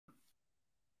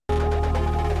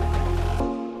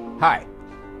Hi,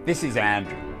 this is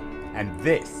Andrew, and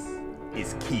this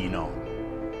is Keen On,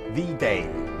 the daily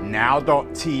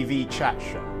now.tv chat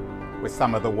show with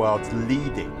some of the world's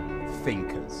leading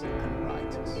thinkers and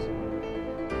writers.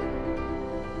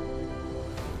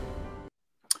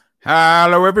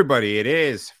 Hello, everybody. It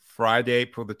is Friday,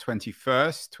 April the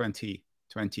 21st,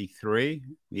 2023,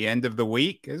 the end of the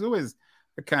week. There's always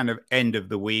a kind of end of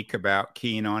the week about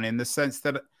Keen On, in the sense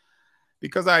that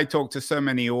because I talk to so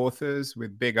many authors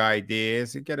with big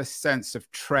ideas, you get a sense of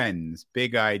trends,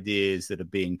 big ideas that are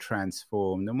being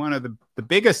transformed. And one of the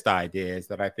biggest ideas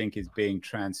that I think is being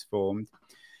transformed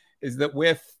is that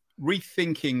we're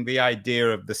rethinking the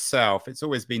idea of the self. It's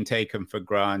always been taken for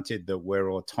granted that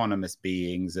we're autonomous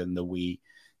beings and that we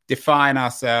define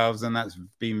ourselves, and that's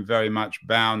been very much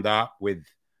bound up with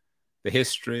the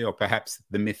history or perhaps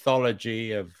the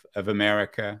mythology of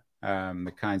America.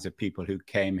 The kinds of people who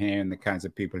came here and the kinds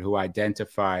of people who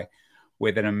identify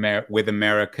with with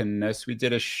Americanness. We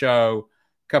did a show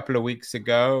a couple of weeks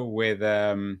ago with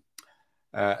a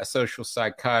social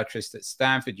psychiatrist at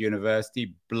Stanford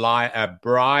University,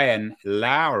 Brian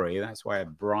Lowry. That's why I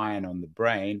have Brian on the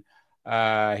brain.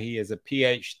 He is a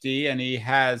PhD and he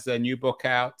has a new book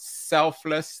out,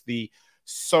 Selfless, the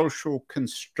Social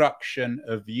Construction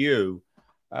of You.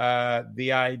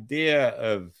 The idea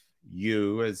of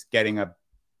you as getting a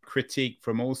critique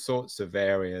from all sorts of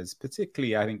areas,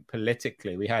 particularly, I think,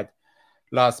 politically. We had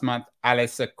last month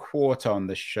Alissa Quart on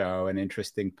the show, an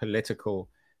interesting political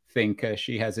thinker.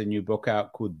 She has a new book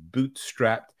out called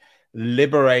Bootstrapped,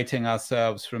 Liberating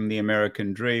Ourselves from the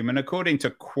American Dream. And according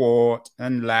to Quart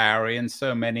and Lowry and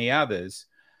so many others,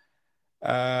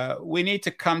 we need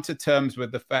to come to terms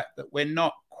with the fact that we're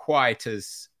not quite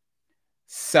as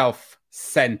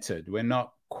self-centered. We're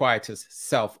not quite as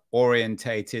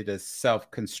self-orientated, as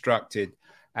self-constructed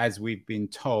as we've been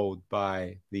told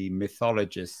by the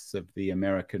mythologists of the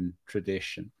American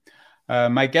tradition.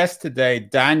 My guest today,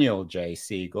 Daniel J.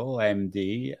 Siegel,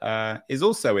 MD, is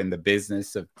also in the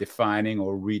business of defining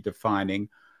or redefining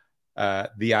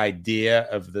the idea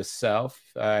of the self.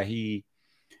 He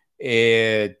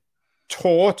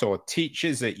taught or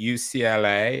teaches at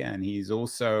UCLA, and he's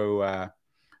also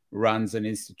runs an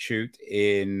institute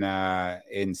in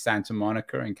Santa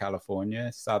Monica in California,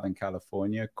 Southern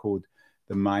California, called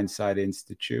the Mindsight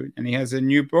Institute. And he has a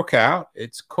new book out.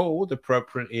 It's called,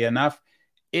 appropriately enough,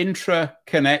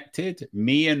 Intra-Connected,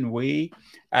 Me and We,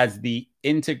 as the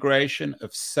Integration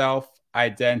of Self,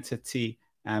 Identity,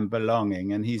 and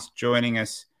Belonging. And he's joining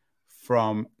us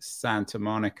from Santa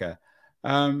Monica.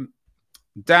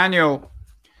 Daniel,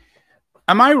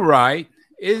 am I right?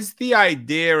 Is the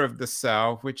idea of the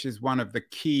self, which is one of the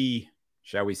key,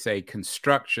 shall we say,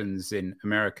 constructions in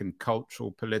American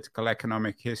cultural, political,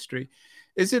 economic history,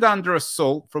 is it under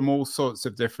assault from all sorts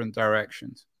of different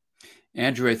directions?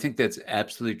 Andrew, I think that's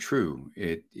absolutely true.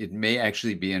 It may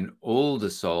actually be an old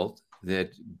assault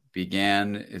that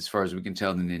began, as far as we can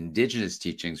tell, in indigenous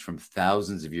teachings from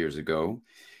thousands of years ago.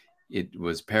 It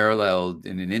was paralleled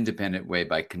in an independent way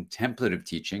by contemplative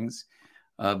teachings.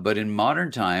 But in modern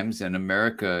times, and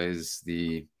America is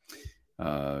the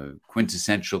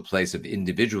quintessential place of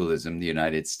individualism, the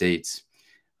United States,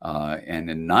 and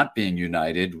in not being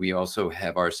united, we also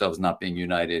have ourselves not being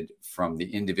united from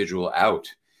the individual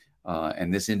out.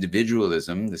 And this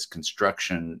individualism, this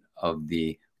construction of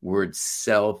the word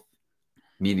self,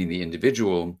 meaning the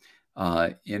individual,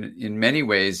 in many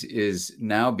ways is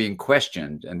now being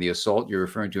questioned. And the assault you're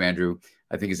referring to, Andrew,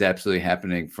 I think is absolutely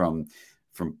happening from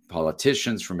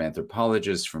politicians, from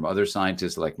anthropologists, from other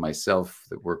scientists like myself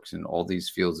that works in all these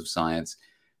fields of science,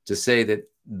 to say that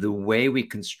the way we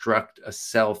construct a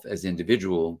self as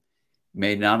individual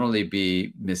may not only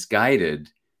be misguided,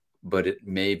 but it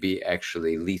may be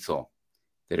actually lethal.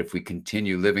 That if we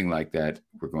continue living like that,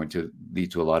 we're going to lead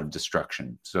to a lot of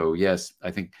destruction. So yes, I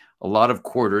think a lot of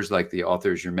quarters, like the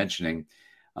authors you're mentioning,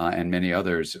 and many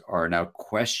others, are now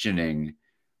questioning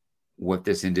what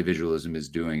this individualism is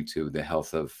doing to the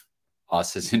health of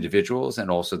us as individuals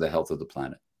and also the health of the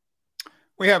planet.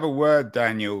 We have a word,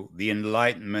 Daniel, the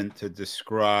Enlightenment, to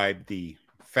describe the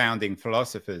founding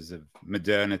philosophers of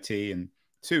modernity, and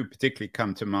two particularly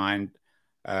come to mind,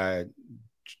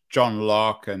 John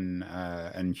Locke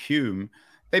and Hume.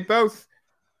 They both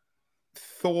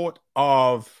thought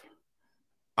of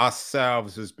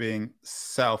ourselves as being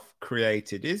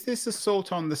self-created. Is this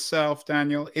assault on the self,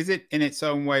 Daniel? Is it in its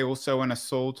own way also an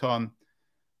assault on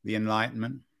the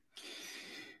Enlightenment?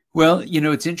 Well,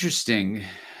 it's interesting.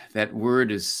 That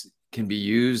word can be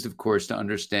used, of course, to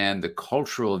understand the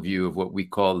cultural view of what we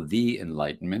call the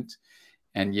Enlightenment.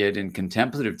 And yet in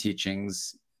contemplative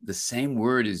teachings, the same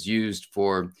word is used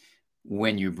for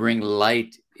when you bring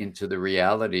light into the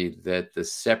reality that the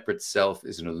separate self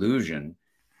is an illusion,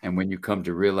 and when you come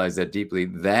to realize that deeply,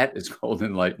 that is called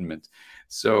enlightenment.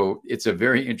 So it's a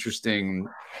very interesting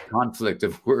conflict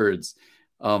of words.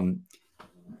 Um,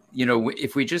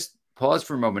 if we just pause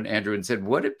for a moment, Andrew, and said,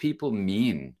 what do people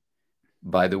mean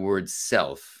by the word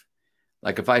self?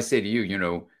 Like if I say to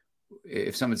you,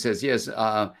 if someone says, yes,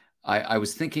 I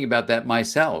was thinking about that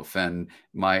myself, and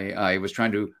I was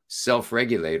trying to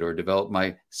self-regulate or develop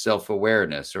my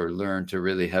self-awareness or learn to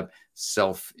really have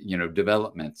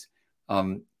development.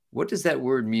 What does that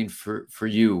word mean for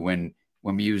you when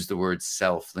we use the word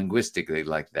self linguistically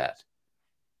like that?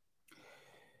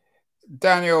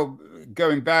 Daniel,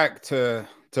 going back to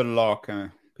Locke,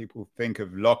 people think of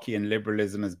Lockean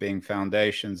liberalism as being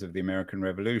foundations of the American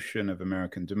Revolution, of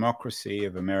American democracy,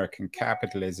 of American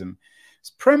capitalism. It's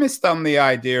premised on the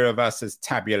idea of us as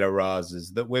tabula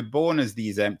rasas, that we're born as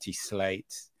these empty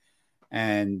slates,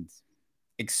 and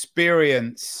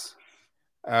experience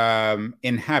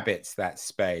inhabits that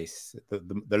space.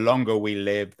 The longer we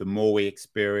live, the more we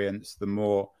experience, the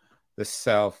more the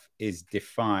self is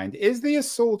defined. Is the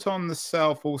assault on the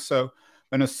self also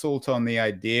an assault on the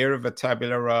idea of a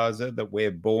tabula rasa, that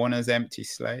we're born as empty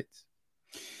slates?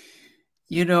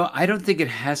 I don't think it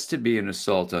has to be an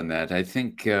assault on that. I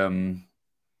think in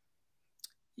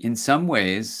some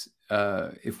ways,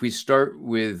 if we start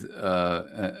with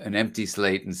an empty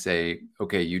slate and say,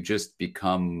 okay, you just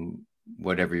become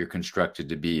whatever you're constructed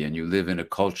to be, and you live in a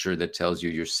culture that tells you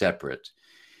you're separate,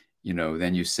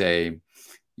 then you say,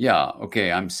 yeah,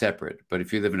 okay, I'm separate. But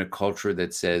if you live in a culture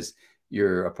that says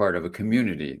you're a part of a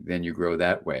community, then you grow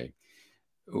that way.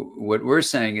 What we're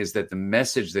saying is that the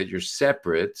message that you're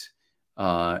separate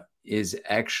is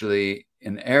actually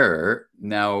an error.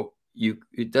 Now,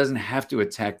 it doesn't have to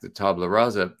attack the tabula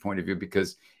rasa point of view,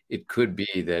 because it could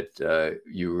be that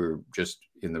you were just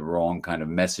in the wrong kind of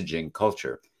messaging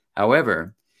culture.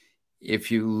 However,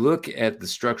 if you look at the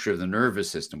structure of the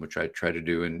nervous system, which I try to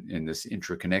do in this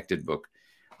Intraconnected book,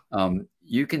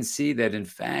 you can see that, in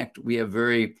fact, we have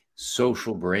very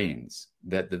social brains,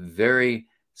 that the very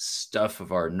stuff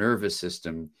of our nervous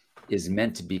system is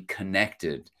meant to be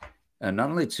connected, not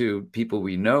only to people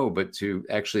we know, but to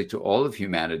all of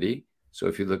humanity. So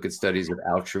if you look at studies of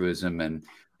altruism and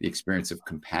the experience of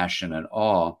compassion and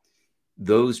awe,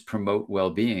 those promote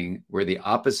well-being, where the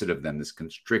opposite of them, this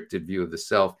constricted view of the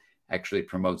self, actually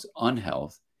promotes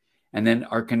unhealth. And then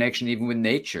our connection even with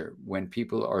nature, when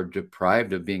people are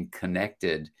deprived of being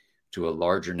connected to a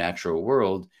larger natural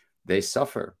world, they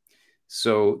suffer.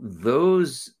 So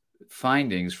those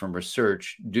findings from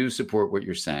research do support what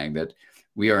you're saying, that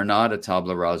we are not a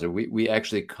tabula rasa. We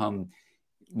actually come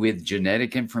with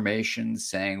genetic information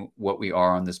saying what we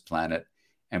are on this planet,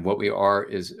 and what we are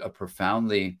is a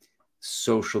profoundly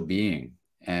social being.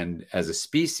 And as a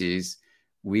species,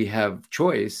 we have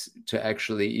choice to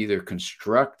actually either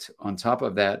construct on top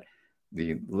of that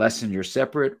the lesson you're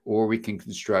separate, or we can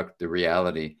construct the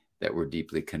reality that we're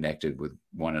deeply connected with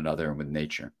one another and with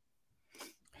nature.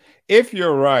 If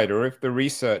you're right, or if the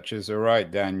researchers are right,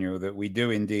 Daniel, that we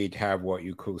do indeed have what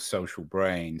you call social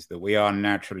brains, that we are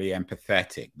naturally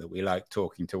empathetic, that we like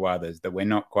talking to others, that we're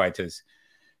not quite as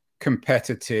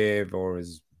competitive or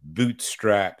as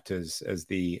bootstrapped as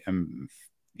the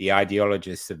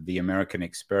ideologists of the American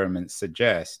experiment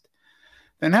suggest,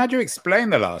 then how do you explain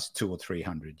the last 200 or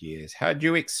 300 years? How do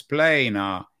you explain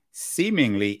our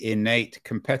seemingly innate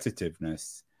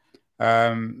competitiveness?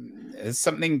 Has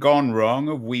something gone wrong?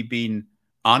 Have we been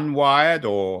unwired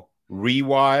or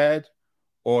rewired,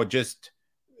 or just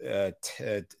have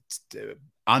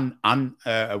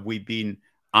we been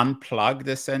unplugged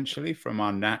essentially from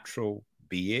our natural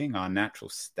being, our natural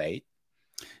state?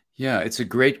 Yeah, it's a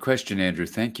great question, Andrew.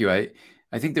 Thank you. I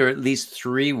think there are at least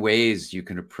three ways you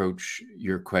can approach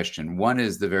your question. One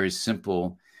is the very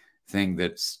simple thing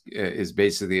that is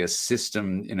basically a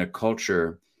system in a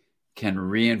culture can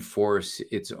reinforce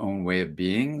its own way of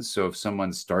being. So if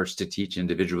someone starts to teach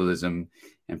individualism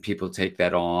and people take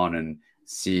that on and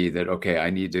see that, okay, I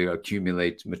need to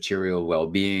accumulate material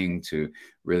well-being to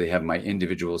really have my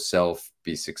individual self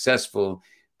be successful,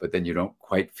 but then you don't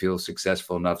quite feel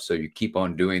successful enough, so you keep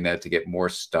on doing that to get more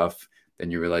stuff. Then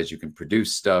you realize you can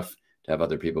produce stuff to have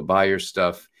other people buy your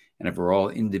stuff. And if we're all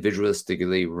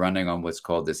individualistically running on what's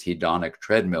called this hedonic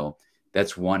treadmill,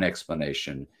 that's one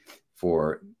explanation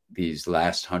for these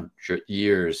last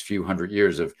few hundred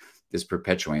years of this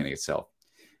perpetuating itself.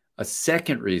 A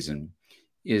second reason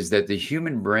is that the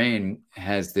human brain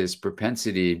has this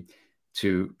propensity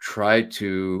to try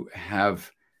to have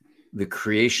the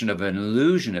creation of an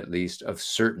illusion, at least, of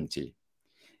certainty.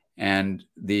 And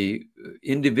the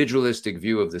individualistic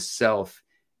view of the self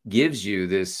gives you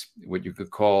this, what you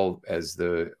could call, as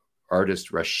the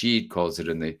artist Rashid calls it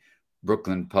in the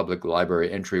Brooklyn Public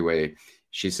Library entryway,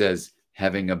 she says,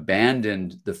 having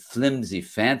abandoned the flimsy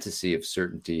fantasy of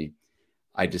certainty,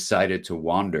 I decided to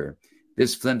wander.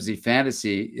 This flimsy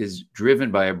fantasy is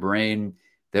driven by a brain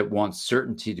that wants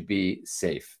certainty to be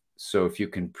safe. So if you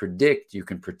can predict, you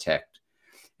can protect.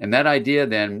 And that idea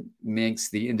then makes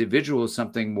the individual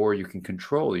something more you can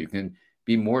control. You can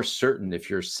be more certain if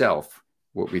yourself,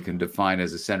 what we can define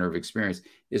as a center of experience,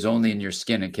 is only in your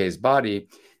skin and case body.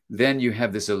 Then you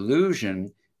have this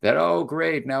illusion that, oh,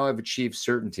 great, now I've achieved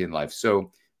certainty in life.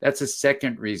 So that's a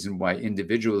second reason why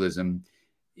individualism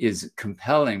is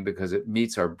compelling, because it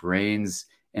meets our brain's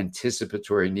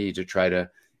anticipatory need to try to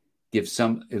give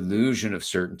some illusion of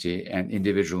certainty, and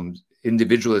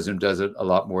individualism does it a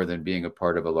lot more than being a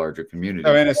part of a larger community.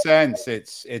 So in a sense,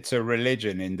 it's a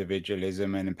religion,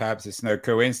 individualism, and perhaps it's no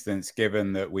coincidence,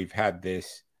 given that we've had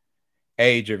this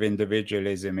age of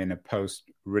individualism in a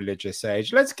post-religious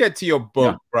age. Let's get to your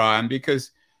book, Brian,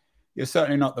 because you're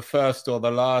certainly not the first or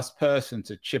the last person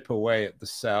to chip away at the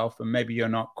self, and maybe you're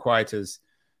not quite as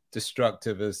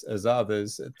destructive as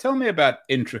others. Tell me about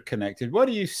Intraconnected. What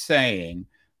are you saying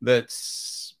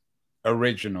that's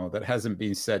original, that hasn't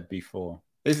been said before?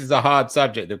 This is a hard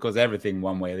subject, because everything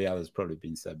one way or the other has probably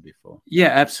been said before. Yeah,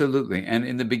 absolutely. And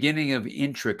in the beginning of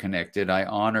Intraconnected, I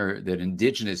honor that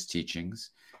indigenous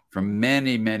teachings from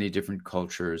many, many different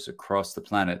cultures across the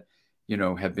planet,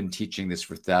 have been teaching this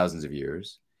for thousands of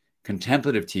years.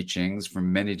 Contemplative teachings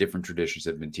from many different traditions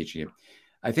have been teaching it.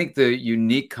 I think the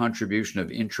unique contribution of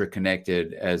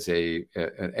Intraconnected as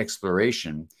an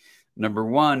exploration, number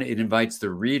one, it invites the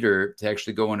reader to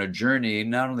actually go on a journey,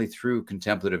 not only through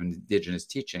contemplative indigenous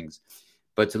teachings,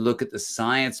 but to look at the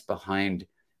science behind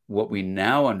what we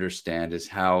now understand is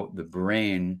how the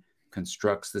brain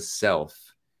constructs the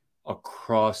self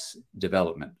across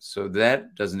development. So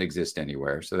that doesn't exist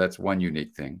anywhere. So that's one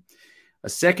unique thing. A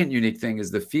second unique thing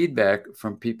is the feedback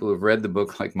from people who've read the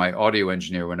book, like my audio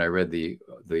engineer, when I read the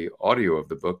audio of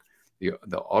the book,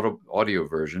 the audio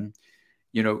version,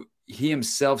 he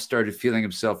himself started feeling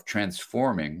himself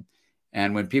transforming.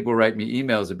 And when people write me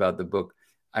emails about the book,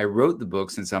 I wrote the book,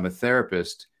 since I'm a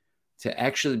therapist, to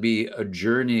actually be a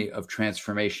journey of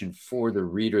transformation for the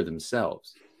reader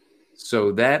themselves.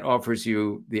 So that offers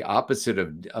you the opposite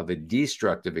of a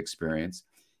destructive experience.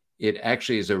 It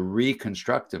actually is a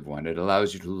reconstructive one. It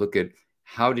allows you to look at,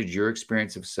 how did your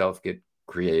experience of self get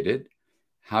created?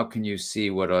 How can you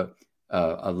see what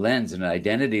a lens, an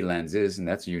identity lens is? And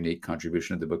that's a unique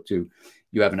contribution of the book too.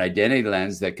 You have an identity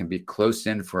lens that can be close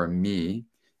in for me,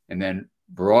 and then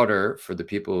broader for the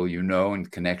people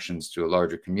and connections to a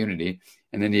larger community,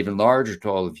 and then even larger to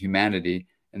all of humanity,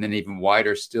 and then even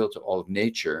wider still to all of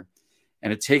nature.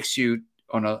 And it takes you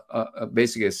on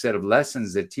basically a set of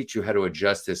lessons that teach you how to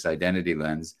adjust this identity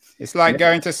lens. It's like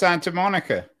going to Santa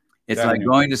Monica. It's like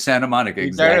going to Santa Monica.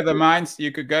 Exactly.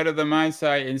 You could go to the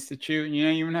Mindsight Institute, and you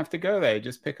don't even have to go there.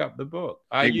 Just pick up the book.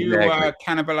 Are you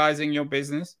cannibalizing your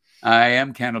business? I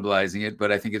am cannibalizing it,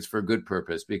 but I think it's for a good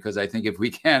purpose, because I think if we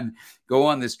can go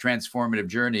on this transformative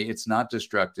journey, it's not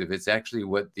destructive. It's actually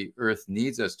what the earth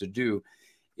needs us to do.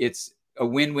 It's a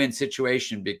win-win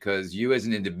situation, because you as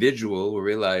an individual will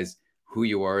realize who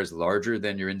you are is larger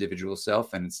than your individual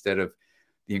self. And instead of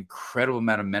the incredible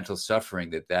amount of mental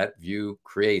suffering that view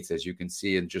creates, as you can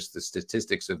see in just the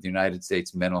statistics of the United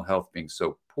States mental health being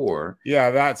so poor.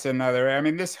 Yeah, that's another. I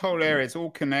mean, this whole area is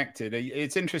all connected.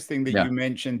 It's interesting that you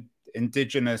mentioned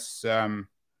indigenous, the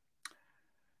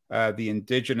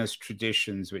indigenous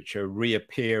traditions, which are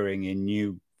reappearing in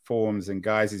new forms and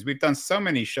guises. We've done so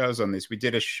many shows on this. We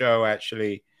did a show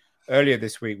actually earlier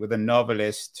this week with a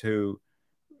novelist who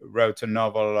wrote a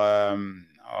novel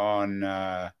on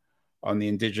the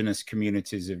indigenous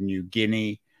communities of New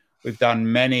Guinea. We've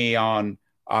done many on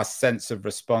our sense of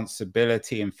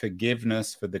responsibility and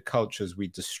forgiveness for the cultures we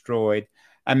destroyed,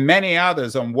 and many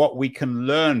others on what we can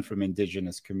learn from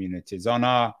indigenous communities, on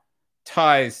our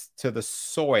ties to the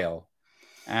soil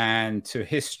and to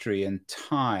history and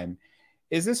time.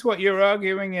 Is this what you're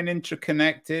arguing in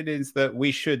Intraconnected, is that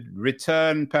we should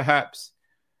return perhaps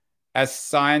as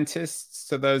scientists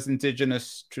to those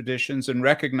indigenous traditions and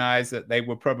recognize that they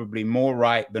were probably more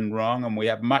right than wrong, and we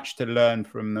have much to learn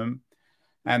from them,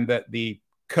 and that the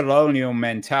colonial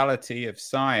mentality of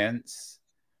science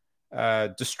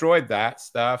destroyed that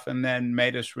stuff and then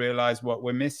made us realize what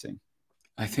we're missing?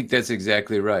 I think that's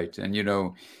exactly right. And,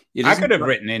 I could have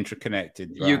written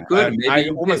Intraconnected. Brian. You could. I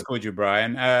almost called you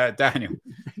Brian. Daniel.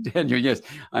 Daniel, yes.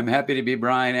 I'm happy to be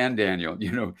Brian and Daniel.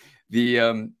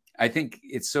 I think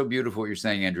it's so beautiful what you're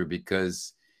saying, Andrew,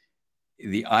 because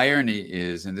the irony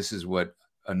is, and this is what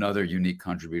another unique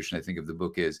contribution I think of the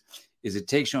book is it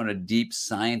takes you on a deep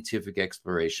scientific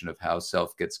exploration of how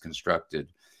self gets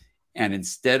constructed. And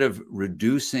instead of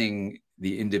reducing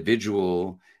the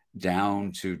individual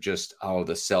down to just, oh,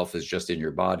 the self is just in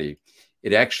your body,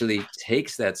 it actually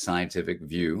takes that scientific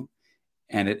view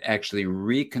and it actually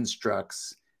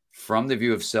reconstructs from the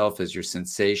view of self as your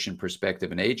sensation,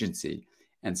 perspective, and agency,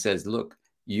 and says, look,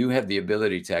 you have the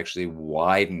ability to actually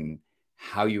widen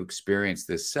how you experience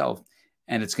this self.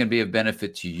 And it's going to be of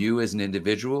benefit to you as an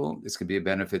individual. It's going to be a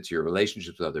benefit to your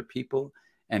relationships with other people,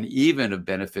 and even of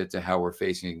benefit to how we're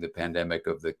facing the pandemic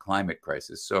of the climate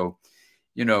crisis. So,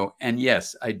 and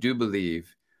yes, I do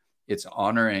believe it's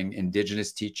honoring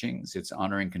indigenous teachings. It's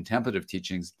honoring contemplative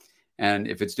teachings. And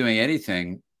if it's doing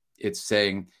anything, it's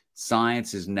saying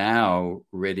science is now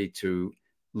ready to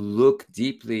look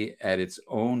deeply at its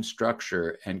own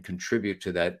structure and contribute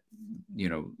to that,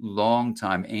 long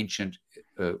time ancient,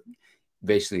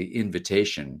 basically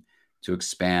invitation to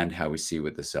expand how we see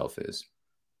what the self is.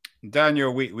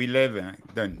 Daniel, we live in,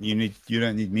 you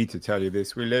don't need me to tell you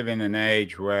this. We live in an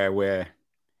age where we're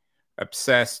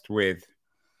obsessed with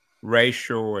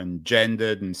racial and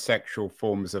gendered and sexual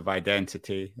forms of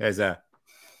identity. There's a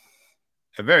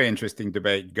very interesting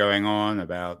debate going on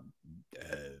about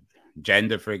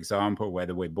gender, for example,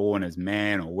 whether we're born as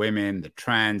men or women, the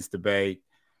trans debate.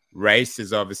 Race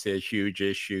is obviously a huge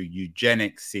issue.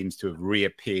 Eugenics seems to have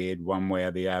reappeared one way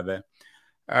or the other.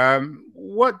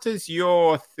 What does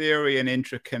your theory and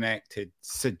interconnected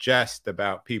suggest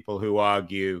about people who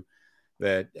argue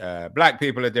that Black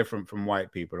people are different from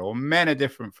white people or men are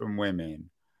different from women?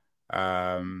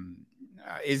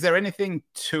 Is there anything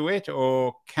to it,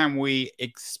 or can we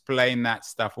explain that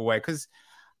stuff away? Because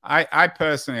I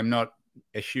personally am not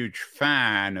a huge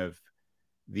fan of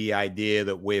the idea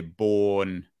that we're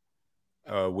born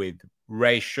with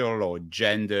racial or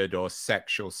gendered or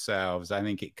sexual selves. I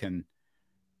think it can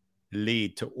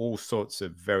lead to all sorts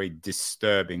of very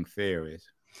disturbing theories.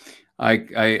 I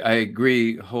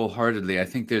agree wholeheartedly. I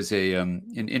think there's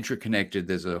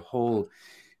there's a whole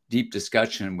deep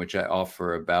discussion which I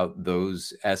offer about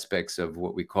those aspects of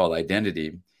what we call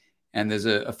identity. And there's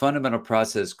a fundamental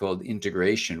process called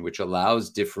integration, which allows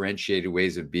differentiated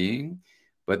ways of being,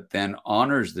 but then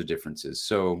honors the differences.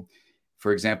 So,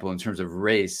 for example, in terms of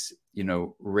race,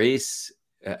 race,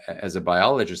 as a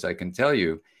biologist, I can tell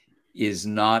you, is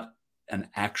not an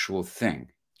actual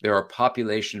thing. There are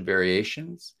population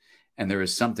variations, and there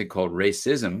is something called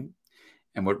racism.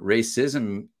 And what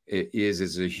racism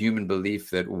is a human belief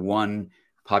that one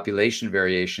population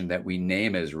variation that we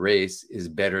name as race is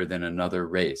better than another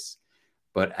race.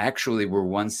 But actually, we're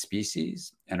one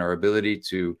species, and our ability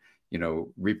to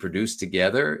reproduce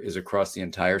together is across the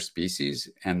entire species,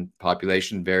 and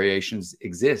population variations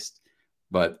exist.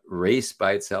 But race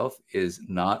by itself is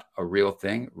not a real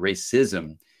thing.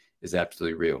 Racism is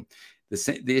absolutely real.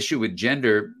 The issue with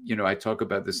gender, I talk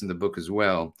about this in the book as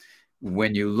well.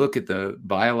 When you look at the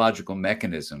biological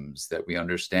mechanisms that we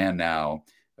understand now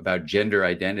about gender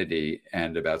identity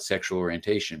and about sexual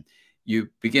orientation, you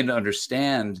begin to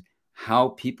understand how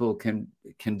people can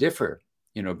differ,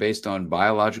 based on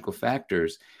biological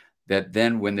factors, that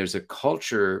then when there's a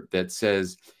culture that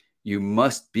says you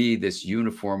must be this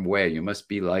uniform way, you must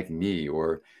be like me,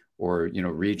 or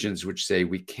regions which say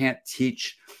we can't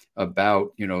teach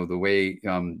about, the way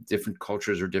different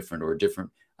cultures are different, or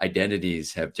different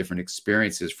identities have different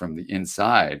experiences from the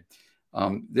inside.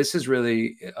 This is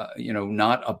really,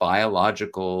 not a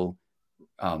biological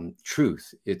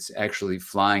truth. It's actually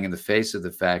flying in the face of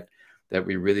the fact that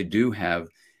we really do have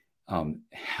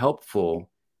helpful,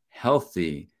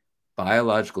 healthy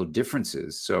biological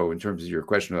differences. So in terms of your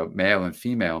question about male and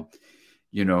female,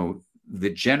 the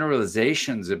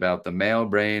generalizations about the male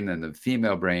brain and the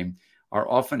female brain are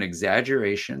often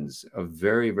exaggerations of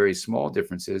very, very small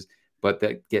differences, but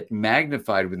that get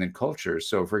magnified within culture.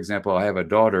 So, for example, I have a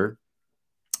daughter.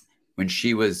 When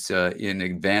she was in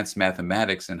advanced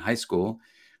mathematics in high school,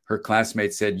 her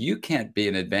classmates said, "You can't be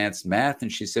in advanced math."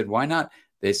 And she said, "Why not?"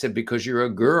 They said, "Because you're a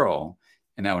girl."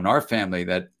 And now in our family,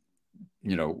 that,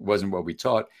 wasn't what we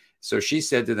taught. So she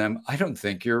said to them, "I don't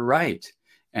think you're right."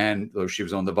 And though she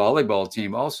was on the volleyball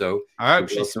team also. I hope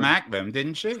she smacked them,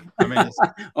 didn't she? I mean,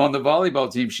 on the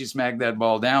volleyball team, she smacked that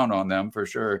ball down on them for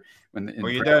sure. Well,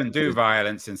 you don't do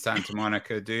violence in Santa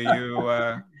Monica, do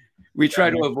you? We try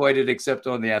to avoid it, except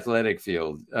on the athletic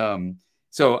field.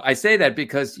 So I say that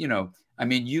because,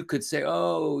 you could say,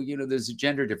 oh, there's a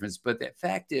gender difference. But the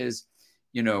fact is,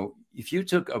 if you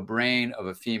took a brain of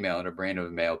a female and a brain of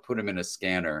a male, put them in a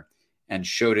scanner, and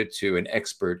showed it to an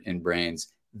expert in brains,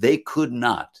 they could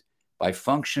not, by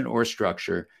function or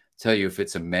structure, tell you if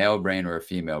it's a male brain or a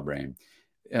female brain.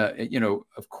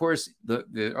 Of course,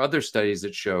 the other studies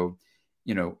that show,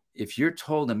 if you're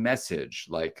told a message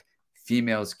like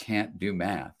females can't do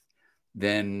math,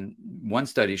 then one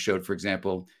study showed, for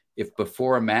example, if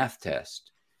before a math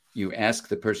test, you ask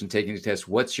the person taking the test,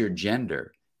 what's your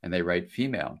gender? And they write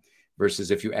female,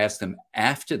 versus if you ask them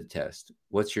after the test,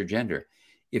 what's your gender?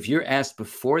 If you're asked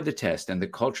before the test and the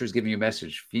culture is giving you a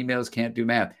message, females can't do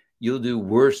math, you'll do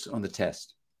worse on the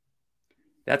test.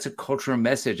 That's a cultural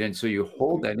message. And so you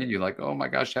hold that in, you're like, oh my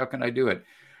gosh, how can I do it?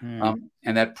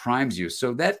 And that primes you.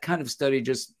 So that kind of study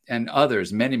and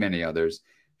others, many, many others,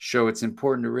 show it's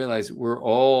important to realize we're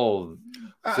all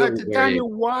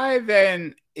Daniel, why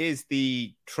then is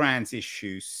the trans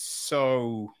issue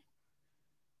so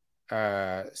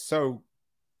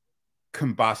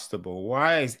combustible?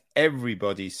 Why is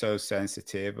everybody so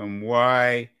sensitive, and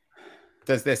why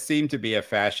does there seem to be a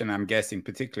fashion, I'm guessing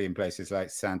particularly in places like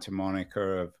Santa Monica,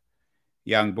 of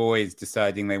young boys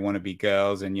deciding they want to be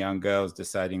girls and young girls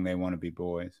deciding they want to be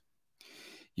boys?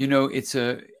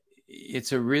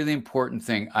 It's a really important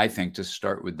thing, I think, to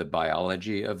start with the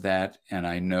biology of that. And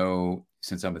I know,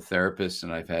 since I'm a therapist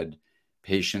and I've had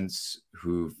patients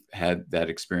who've had that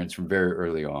experience from very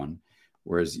early on,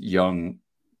 whereas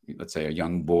let's say a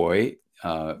young boy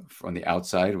from the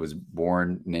outside was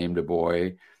born, named a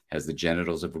boy, has the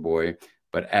genitals of a boy,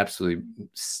 but absolutely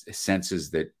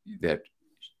senses that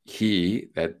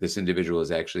this individual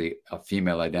is actually a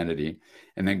female identity,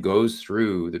 and then goes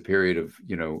through the period of,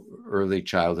 early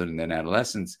childhood and then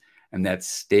adolescence, and that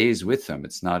stays with them.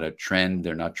 It's not a trend.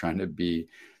 They're not trying to be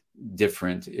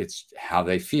different. It's how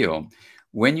they feel.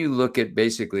 When you look at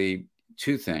basically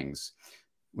two things,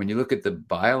 when you look at the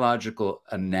biological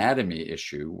anatomy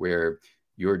issue, where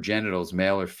your genitals,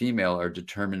 male or female, are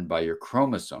determined by your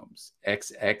chromosomes.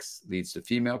 XX leads to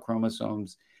female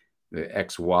chromosomes. The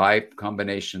XY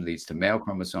combination leads to male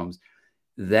chromosomes.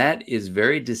 That is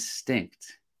very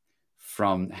distinct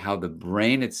from how the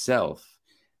brain itself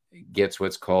gets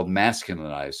what's called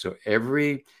masculinized. So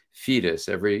every fetus,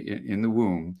 in the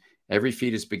womb, every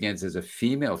fetus begins as a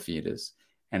female fetus,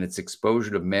 and its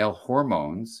exposure to male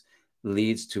hormones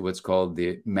leads to what's called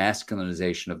the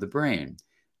masculinization of the brain.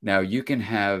 Now, you can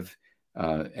have,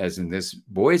 as in this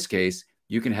boy's case,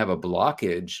 you can have a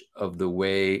blockage of the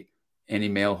way any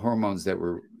male hormones that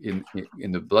were in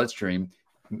the bloodstream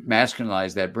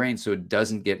masculinize that brain, so it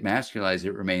doesn't get masculinized.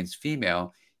 It remains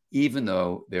female, even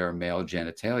though there are male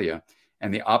genitalia.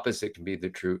 And the opposite can be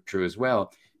true as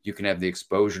well. You can have the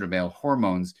exposure to male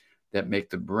hormones that make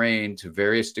the brain, to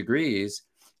various degrees,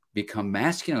 become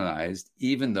masculinized,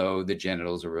 even though the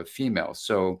genitals are a female.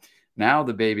 So now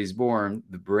the baby's born,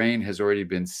 the brain has already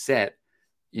been set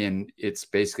in its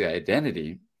basically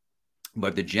identity,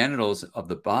 but the genitals of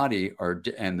the body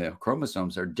and the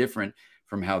chromosomes are different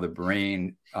from how the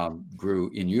brain grew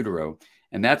in utero.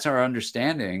 And that's our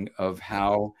understanding of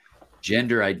how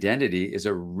gender identity is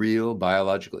a real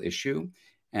biological issue.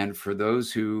 And for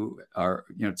those who are,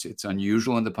 it's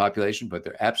unusual in the population, but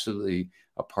they're absolutely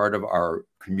a part of our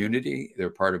community. They're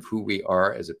part of who we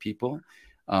are as a people.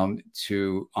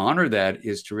 To honor that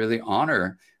is to really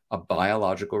honor a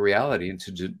biological reality, and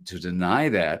to deny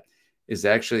that is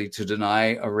actually to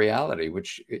deny a reality,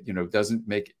 which doesn't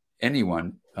make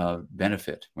anyone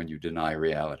benefit when you deny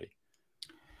reality.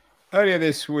 Earlier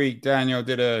this week, Daniel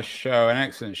did a show, an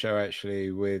excellent show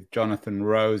actually, with Jonathan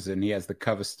Rosen. He has the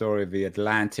cover story of The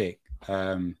Atlantic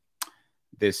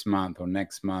this month or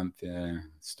next month, a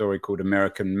story called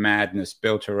American Madness,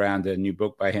 built around a new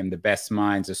book by him, The Best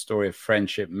Minds, a story of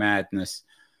friendship, madness,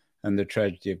 and the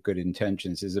tragedy of good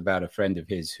intentions. Is about a friend of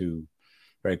his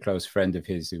very close friend of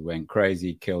his who went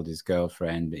crazy, killed his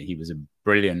girlfriend. He was a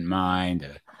brilliant mind,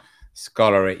 a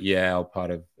scholar at Yale, part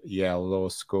of Yale Law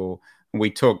School. We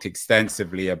talked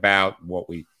extensively about what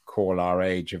we call our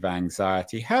age of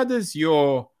anxiety. How does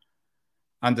your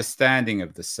understanding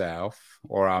of the self,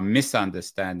 or our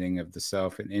misunderstanding of the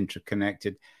self and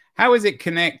interconnected, how is it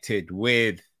connected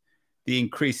with the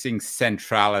increasing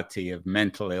centrality of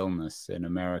mental illness in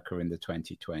America in the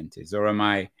 2020s?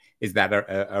 Or is that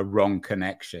a wrong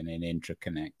connection in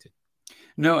interconnected?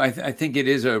 No, I think it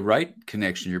is a right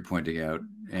connection you're pointing out,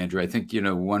 Andrew. I think,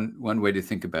 one way to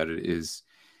think about it is,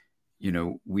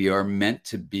 we are meant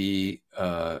to be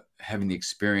having the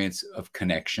experience of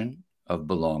connection, of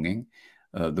belonging.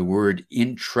 The word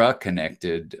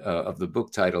intra-connected of the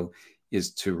book title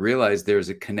is to realize there's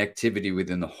a connectivity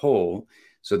within the whole.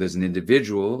 So there's an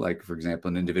individual, like, for example,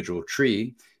 an individual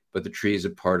tree, but the tree is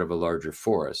a part of a larger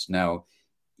forest. Now,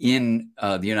 in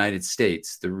the United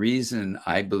States, the reason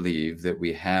I believe that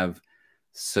we have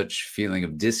such feeling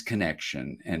of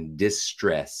disconnection and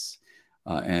distress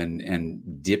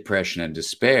and depression and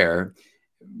despair,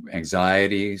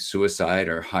 anxiety, suicide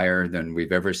are higher than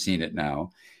we've ever seen it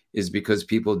now, is because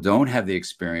people don't have the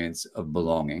experience of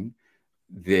belonging.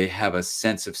 They have a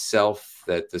sense of self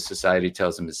that the society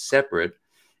tells them is separate.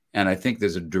 And I think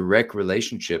there's a direct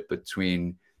relationship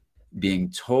between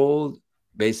being told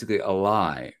basically a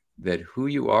lie that who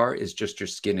you are is just your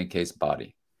skin encased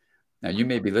body. Now, you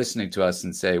may be listening to us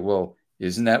and say, well,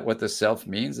 isn't that what the self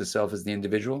means? The self is the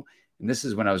individual. And this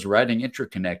is when I was writing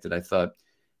Interconnected, I thought,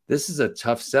 this is a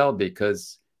tough sell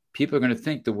because people are going to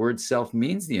think the word self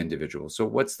means the individual. So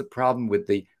what's the problem with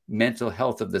the mental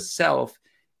health of the self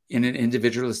in an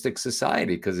individualistic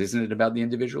society? Because isn't it about the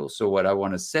individual? So what I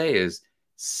want to say is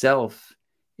self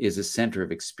is a center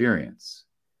of experience.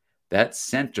 That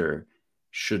center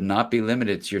should not be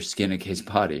limited to your skin encased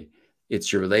body.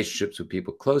 It's your relationships with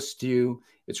people close to you.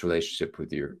 It's relationship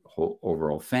with your whole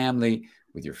overall family,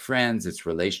 with your friends. It's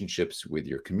relationships with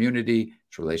your community.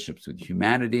 It's relationships with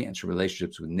humanity. And it's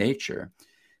relationships with nature.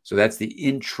 So that's the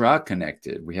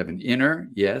intra-connected. We have an inner,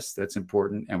 yes, that's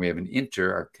important. And we have an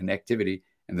inter, our connectivity.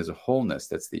 And there's a wholeness,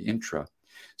 that's the intra.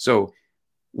 So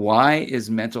why is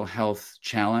mental health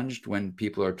challenged when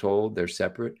people are told they're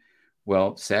separate?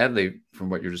 Well, sadly, from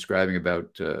what you're describing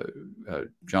about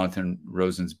Jonathan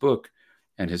Rosen's book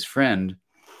and his friend,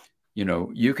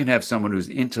 you can have someone who's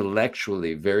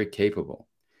intellectually very capable.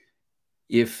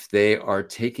 If they are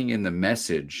taking in the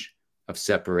message of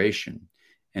separation,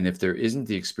 and if there isn't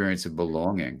the experience of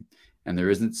belonging, and there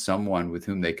isn't someone with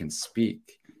whom they can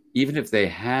speak, even if they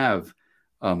have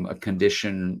a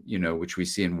condition, which we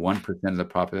see in 1% of the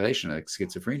population, like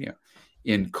schizophrenia,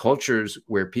 in cultures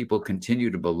where people continue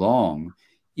to belong,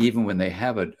 even when they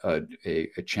have a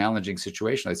challenging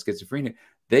situation like schizophrenia,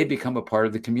 they become a part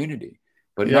of the community.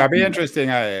 But yeah, it'd be interesting.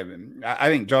 I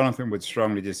think Jonathan would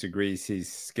strongly disagree. He sees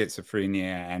schizophrenia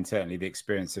and certainly the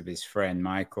experience of his friend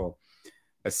Michael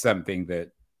as something that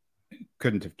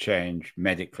couldn't have changed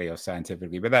medically or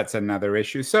scientifically, but that's another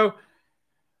issue. So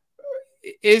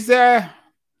is there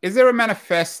a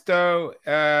manifesto,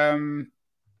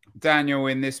 Daniel,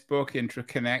 in this book,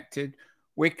 Interconnected?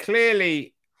 We're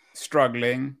clearly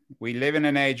struggling. We live in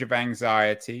an age of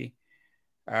anxiety.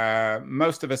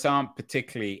 Most of us aren't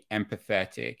particularly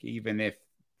empathetic, even if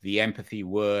the empathy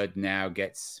word now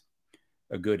gets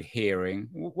a good hearing.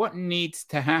 What needs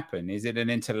to happen? Is it an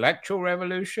intellectual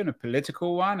revolution, a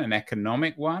political one, an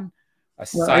economic one, a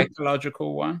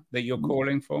psychological one that you're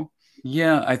calling for?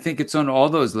 Yeah, I think it's on all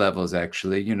those levels,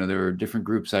 actually. There are different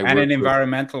groups I work with. And an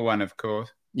environmental one, of course.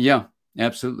 Yeah,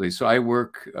 absolutely. So I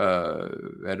work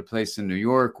at a place in New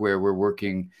York where we're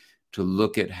working to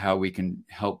look at how we can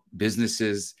help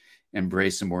businesses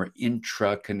embrace a more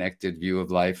intra-connected view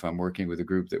of life. I'm working with a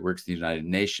group that works in the United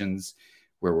Nations,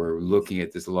 where we're looking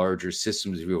at this larger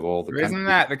systems view of all the countries. Isn't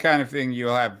that the kind of thing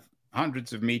you'll have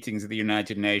hundreds of meetings at the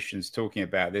United Nations talking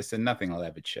about this, and nothing will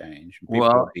ever change?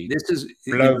 People this is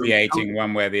bloviating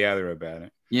one way or the other about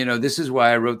it. This is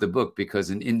why I wrote the book, because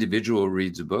an individual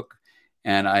reads a book.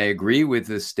 And I agree with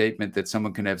the statement that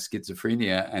someone can have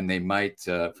schizophrenia and they might,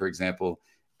 for example,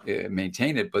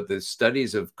 maintain it. But the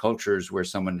studies of cultures where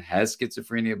someone has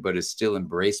schizophrenia but is still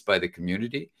embraced by the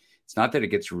community, it's not that it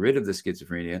gets rid of the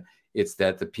schizophrenia, it's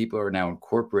that the people are now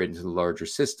incorporated into the larger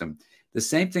system. The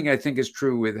same thing I think is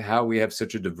true with how we have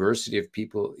such a diversity of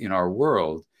people in our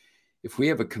world. If we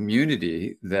have a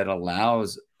community that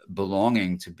allows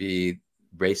belonging to be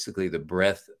basically the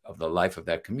breath of the life of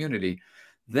that community,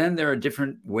 then there are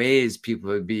different ways people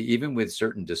would be, even with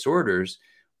certain disorders,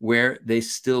 where they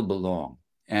still belong.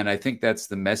 And I think that's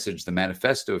the message, the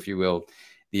manifesto, if you will.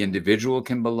 The individual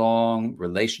can belong,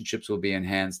 relationships will be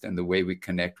enhanced, and the way we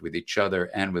connect with each other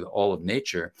and with all of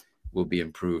nature will be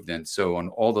improved. And so on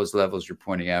all those levels you're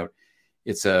pointing out,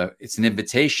 it's an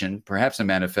invitation, perhaps a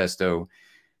manifesto,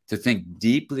 to think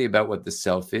deeply about what the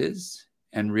self is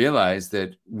and realize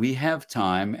that we have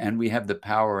time and we have the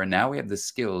power and now we have the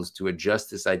skills to adjust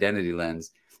this identity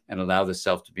lens and allow the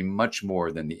self to be much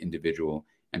more than the individual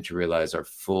and to realize our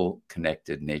full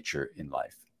connected nature in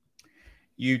life.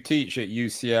 You teach at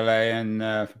UCLA,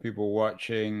 and for people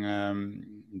watching,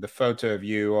 the photo of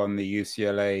you on the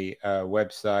UCLA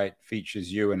website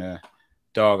features you and a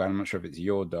dog. I'm not sure if it's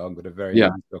your dog, but a very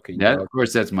nice looking dog. Of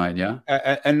course, that's mine, yeah.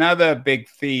 Another big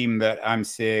theme that I'm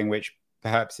seeing, which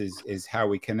perhaps is how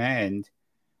we can end,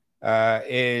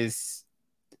 is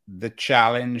the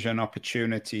challenge and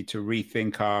opportunity to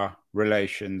rethink our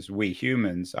relations, we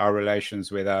humans, our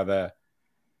relations with other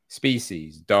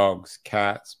species, dogs,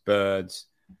 cats, birds.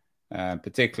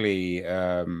 particularly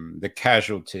the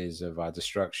casualties of our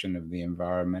destruction of the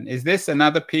environment. Is this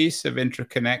another piece of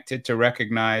interconnected to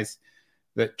recognize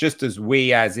that just as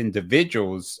we as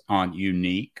individuals aren't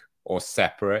unique or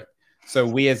separate, so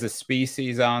we as a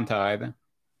species aren't either?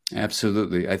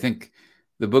 Absolutely. I think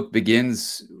the book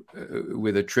begins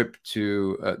with a trip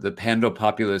to the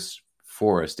Pandopopulous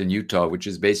Forest in Utah, which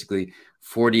is basically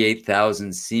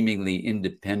 48,000 seemingly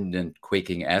independent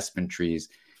quaking aspen trees.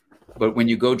 But when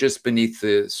you go just beneath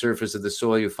the surface of the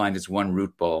soil, you find it's one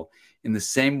root ball. In the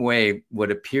same way, what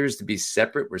appears to be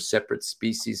separate, we're separate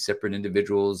species, separate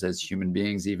individuals as human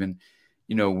beings, even,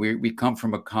 we come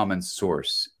from a common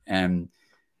source. And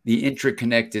the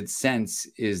interconnected sense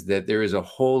is that there is a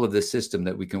whole of the system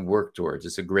that we can work towards.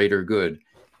 It's a greater good.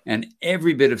 And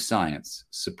every bit of science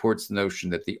supports the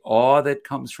notion that the awe that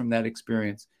comes from that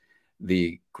experience,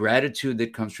 the gratitude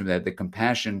that comes from that, the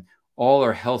compassion, all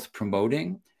are health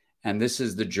promoting. And this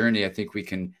is the journey I think we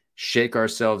can shake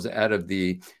ourselves out of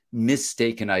the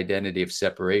mistaken identity of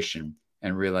separation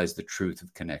and realize the truth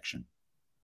of connection.